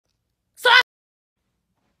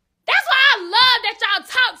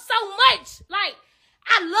talk so much. Like,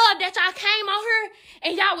 I love that y'all came on here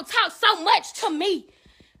and y'all would talk so much to me.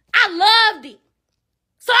 I loved it.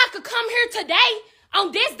 So I could come here today,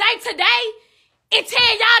 on this day today, and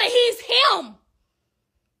tell y'all that he's him.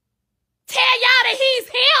 Tell y'all that he's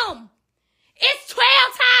him. It's 12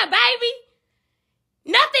 time, baby.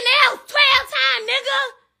 Nothing else. 12 time, nigga.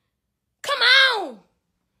 Come on.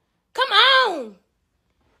 Come on.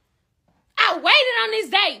 I waited on this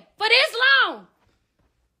day for this long.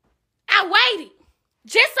 I waited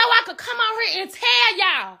just so I could come out here and tell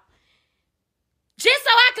y'all. Just so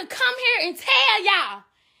I could come here and tell y'all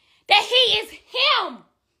that he is him.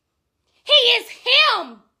 He is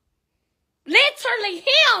him. Literally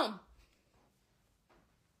him.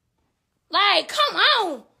 Like, come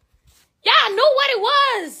on. Y'all knew what it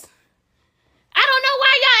was. I don't know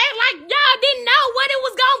why y'all act like y'all didn't know what it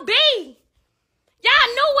was going to be.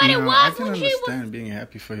 Y'all knew what it was when he was... I can understand being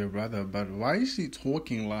happy for your brother, but why is she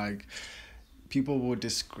talking like people were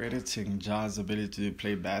discrediting Ja's ability to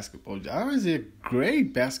play basketball? Ja is a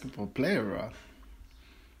great basketball player, bro.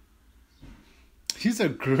 He's a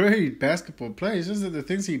great basketball player. It's just that the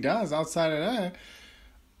things he does outside of that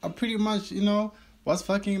are pretty much, what's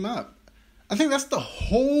fucking him up. I think that's the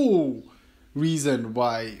whole reason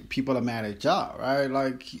why people are mad at Ja, right?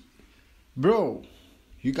 Like, bro,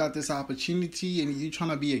 you got this opportunity and you trying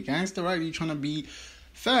to be a gangster, right? You trying to be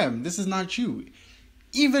fam. This is not you.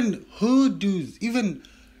 Even hood dudes, even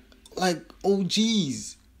like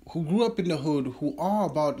OGs who grew up in the hood, who are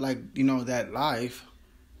about that life,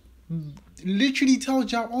 literally tell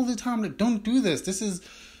y'all all the time that don't do this.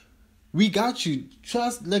 We got you.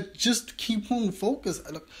 Just keep on focus.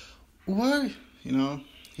 What?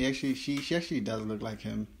 She actually does look like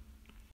him.